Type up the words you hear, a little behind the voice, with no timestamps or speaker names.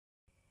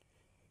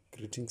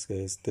Greetings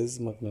guys, this is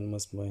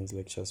Magnanimous Minds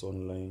Lectures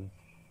Online.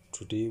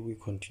 Today we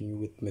continue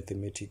with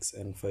mathematics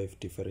and 5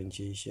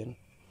 differentiation,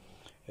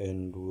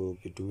 and we'll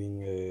be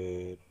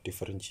doing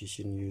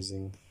differentiation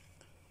using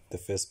the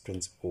first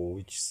principle,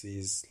 which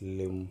says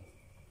lim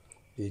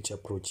h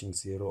approaching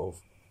 0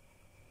 of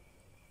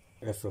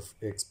f of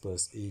x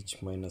plus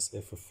h minus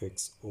f of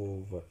x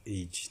over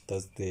h.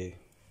 That's the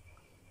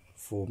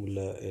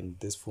formula, and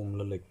this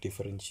formula like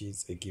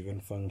differentiates a given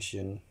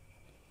function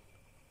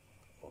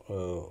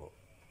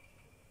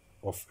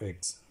of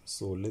x.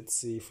 So let's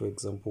say, for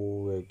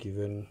example, we're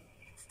given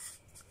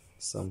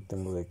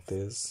something like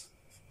this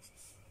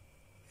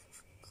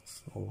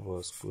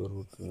over square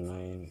root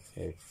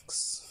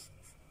 9x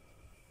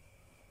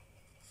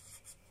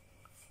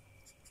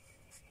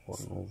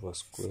 1 over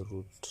square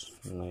root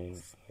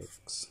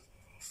 9x.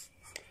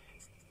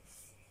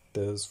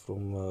 That's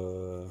from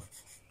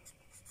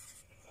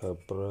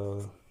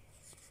April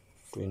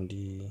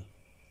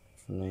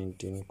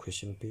 2019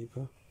 question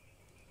paper.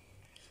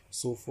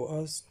 So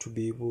for us to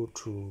be able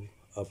to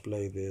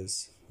apply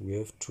this, we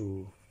have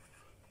to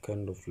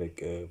kind of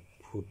like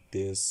put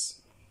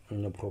this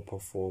in a proper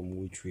form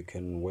which we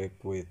can work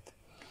with,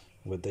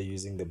 whether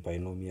using the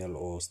binomial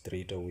or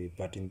straight away.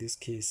 But in this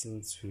case,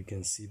 since we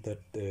can see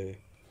that the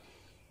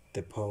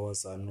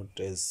powers are not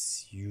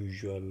as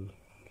usual,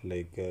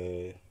 like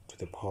to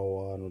the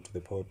power 1 or to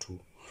the power 2,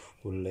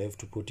 we'll have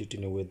to put it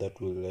in a way that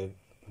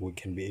we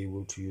can be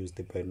able to use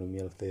the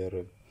binomial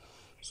theorem.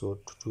 So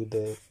to do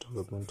that,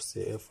 we're going to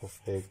say f of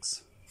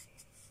x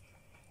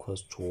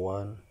equals to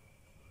 1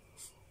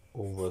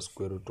 over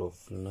square root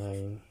of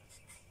 9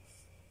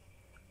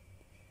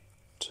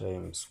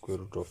 times square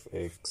root of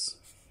x.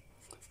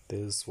 This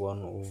is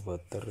 1 over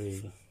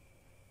 3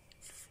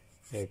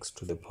 x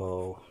to the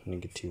power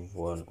negative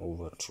 1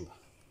 over 2.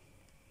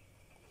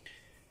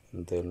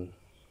 And then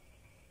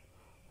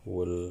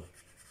we'll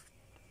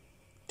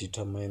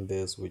determine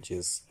this, which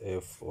is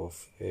f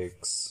of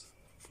x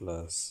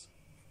plus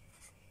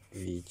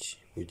h,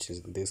 which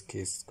is in this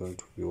case is going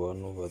to be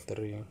 1 over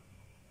 3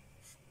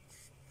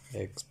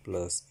 x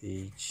plus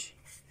h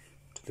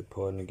to the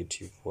power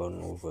negative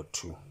 1 over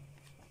 2.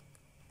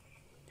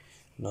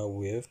 Now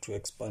we have to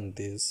expand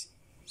this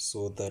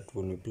so that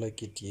when we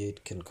plug it here,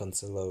 it can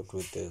cancel out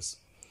with this.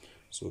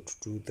 So to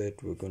do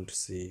that, we're going to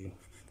say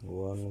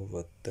 1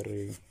 over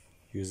 3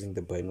 using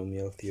the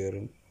binomial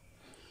theorem,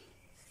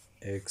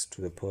 x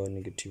to the power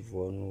negative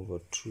 1 over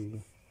 2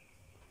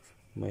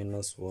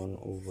 minus 1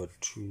 over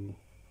 2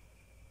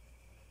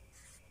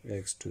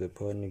 x to the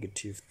power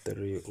negative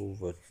 3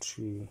 over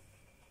 2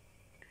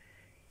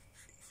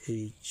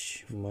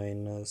 h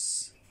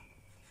minus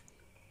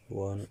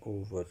 1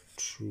 over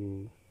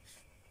 2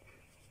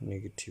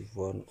 negative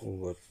 1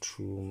 over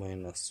 2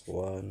 minus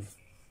 1.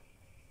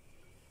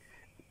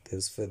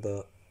 This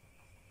further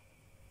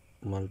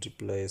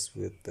multiplies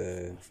with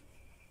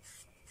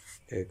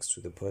x to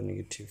the power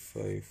negative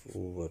 5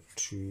 over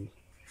 2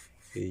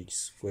 h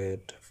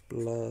squared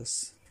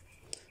plus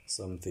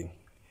something.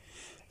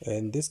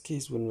 In this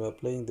case, when we're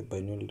applying the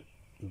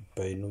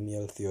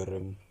binomial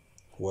theorem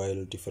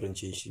while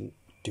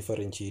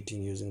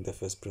differentiating using the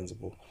first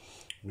principle,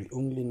 we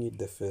only need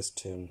the first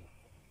term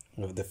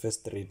of the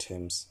first 3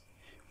 terms.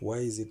 Why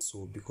is it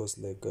so? Because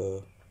like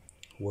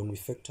when we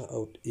factor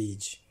out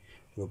h,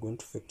 we're going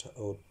to factor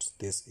out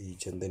this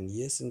h, and then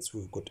here, since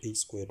we've got h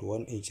squared,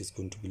 1 h is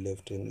going to be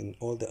left, and in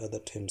all the other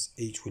terms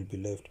h will be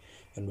left,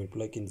 and when we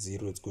plug in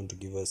 0, it's going to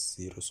give us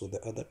 0. So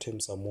the other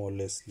terms are more or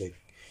less like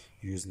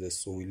useless,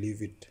 so we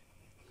leave it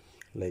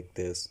like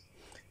this.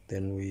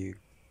 Then we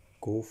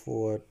go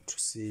forward to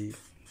see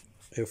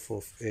f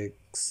of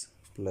x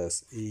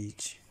plus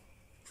h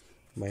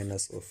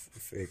minus of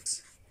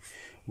x.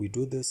 We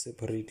do this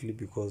separately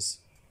because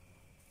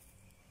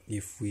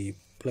if we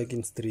plug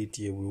in straight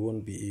here, we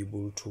won't be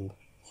able to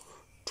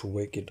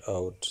work it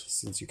out,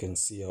 since you can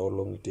see how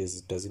long it is.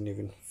 It doesn't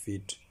even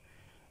fit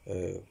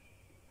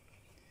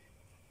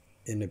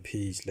in a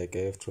page. Like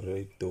I have to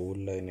write the whole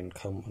line and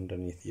come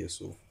underneath here,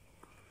 so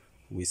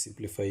we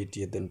simplify it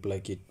here, then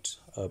plug it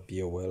up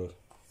here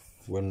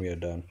when we are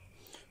done.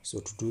 So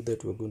to do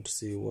that, we're going to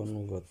say 1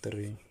 over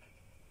 3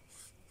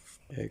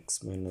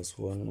 x minus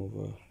 1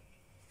 over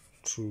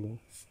 2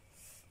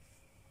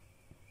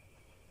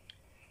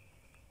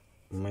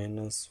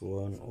 minus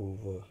 1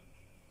 over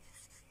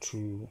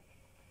 2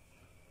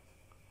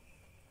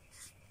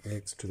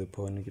 x to the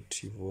power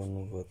negative 1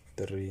 over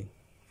 3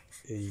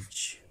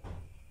 h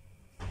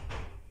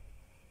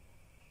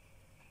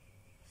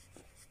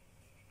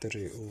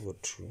 3 over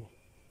 2,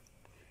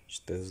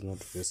 which is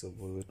not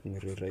visible. Let me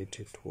rewrite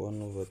it.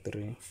 1 over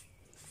 3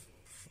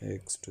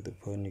 x to the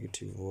power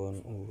negative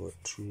 1 over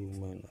 2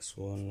 minus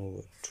 1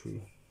 over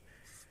 2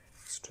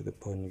 x to the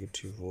power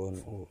negative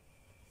 1 over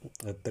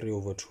 3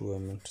 over 2, I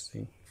meant to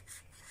say,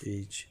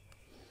 h.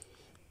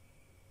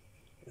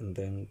 And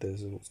then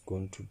this is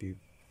going to be,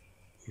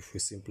 if we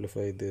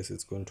simplify this,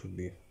 it's going to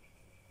be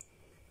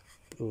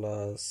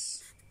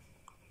plus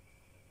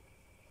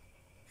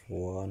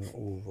 1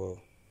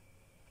 over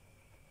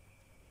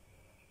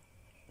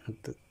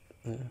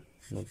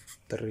not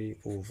 3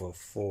 over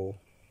 4,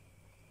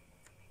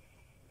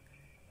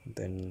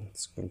 then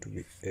it's going to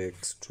be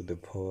x to the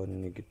power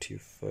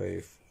negative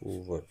 5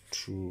 over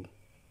 2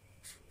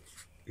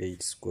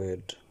 h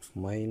squared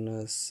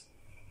minus,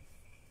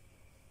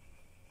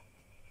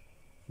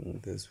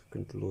 and this we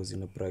can close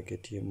in a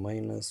bracket here,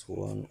 minus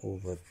 1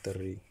 over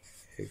 3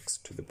 x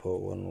to the power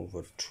 1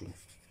 over 2.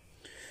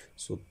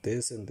 So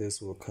this and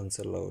this will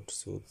cancel out,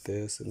 so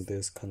this and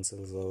this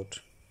cancels out,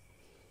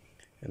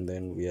 and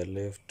then we are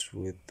left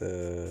with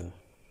 1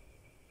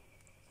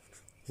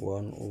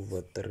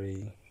 over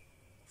 3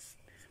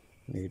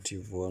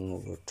 negative 1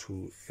 over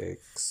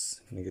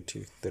 2x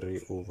negative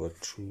 3 over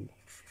 2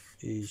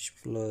 h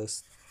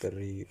plus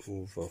 3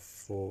 over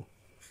 4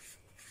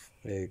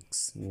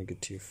 x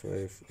negative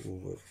 5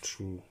 over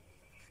 2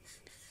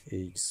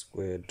 h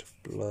squared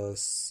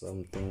plus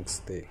something's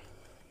there.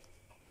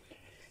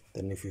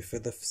 Then if we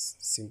further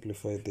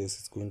simplify this,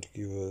 it's going to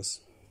give us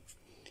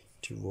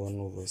 1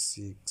 over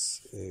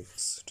 6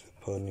 x to the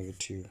power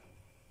negative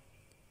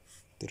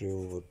 3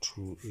 over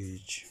 2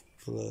 h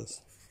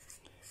plus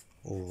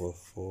over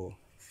 4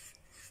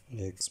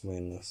 x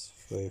minus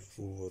 5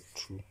 over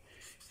 2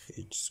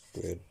 h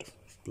squared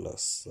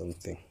plus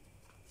something.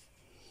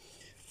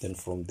 Then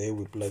from there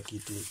we plug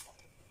it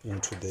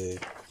into the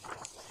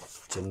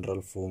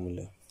general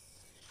formula,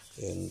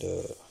 and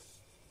to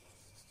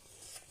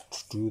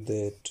do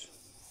that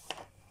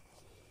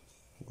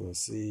we'll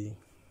see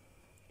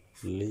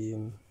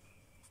lim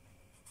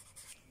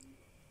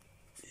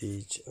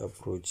h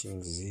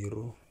approaching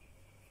 0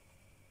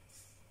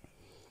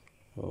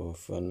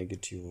 of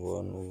negative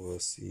 1 over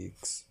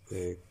 6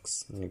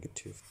 x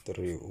negative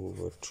 3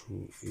 over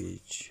 2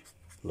 h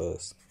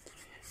plus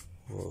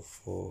over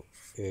 4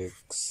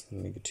 x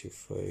negative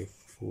 5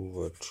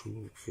 over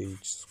 2 h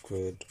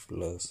squared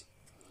plus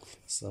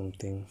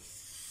something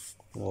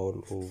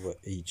all over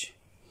h.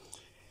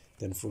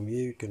 Then from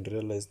here you can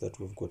realize that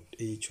we've got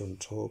h on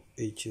top,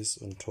 h's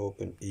on top,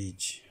 and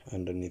h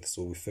underneath,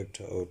 so we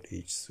factor out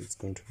h. So it's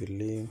going to be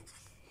lim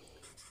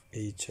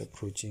h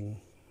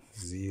approaching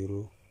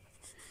 0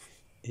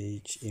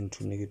 h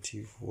into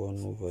negative 1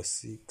 over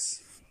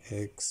 6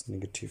 x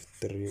negative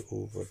 3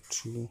 over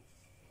 2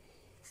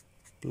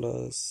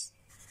 plus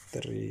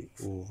 3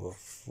 over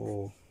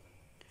 4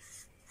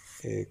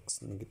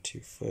 x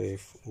negative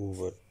 5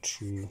 over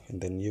 2, and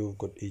then here we've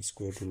got h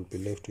squared. We'll be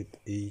left with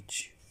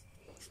h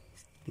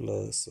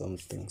plus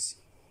somethings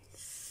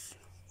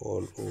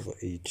all over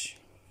h.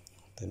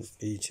 Then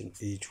h and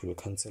h will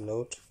cancel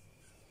out.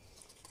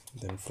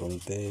 Then from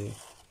there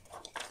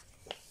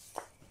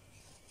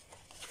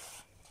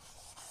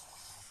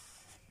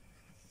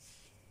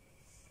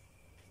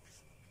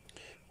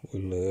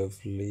we'll have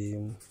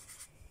lim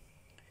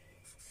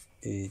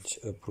h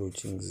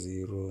approaching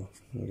 0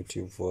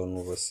 negative 1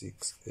 over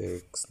 6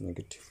 x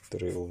negative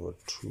 3 over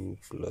 2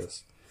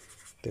 plus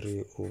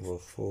 3 over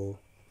 4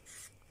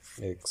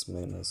 x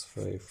minus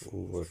 5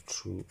 over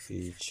 2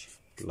 h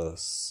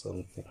plus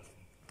something.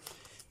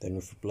 Then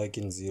if we plug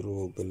in 0,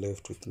 we'll be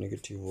left with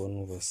negative 1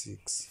 over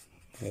 6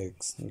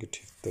 x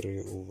negative 3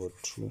 over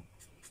 2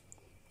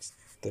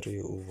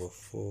 3 over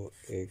 4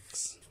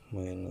 x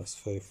minus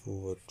 5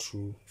 over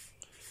 2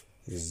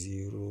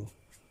 0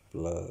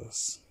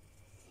 plus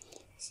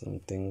some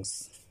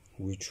things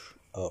which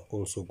are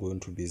also going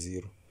to be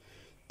 0.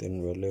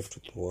 Then we're left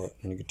with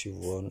negative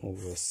 1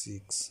 over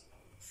 6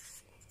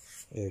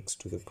 x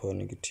to the power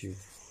negative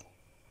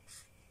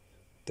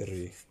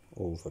 3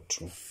 over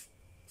 2.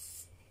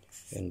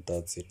 And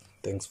that's it.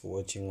 Thanks for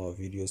watching our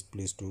videos.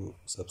 Please do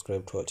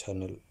subscribe to our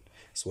channel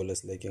as well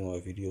as liking our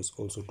videos.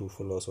 Also do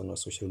follow us on our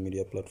social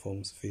media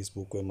platforms: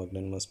 Facebook, where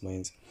Magnanimous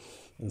Minds;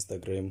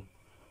 Instagram,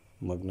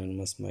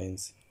 Magnanimous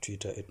Minds;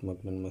 Twitter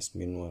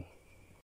 @MagnanimousMin1.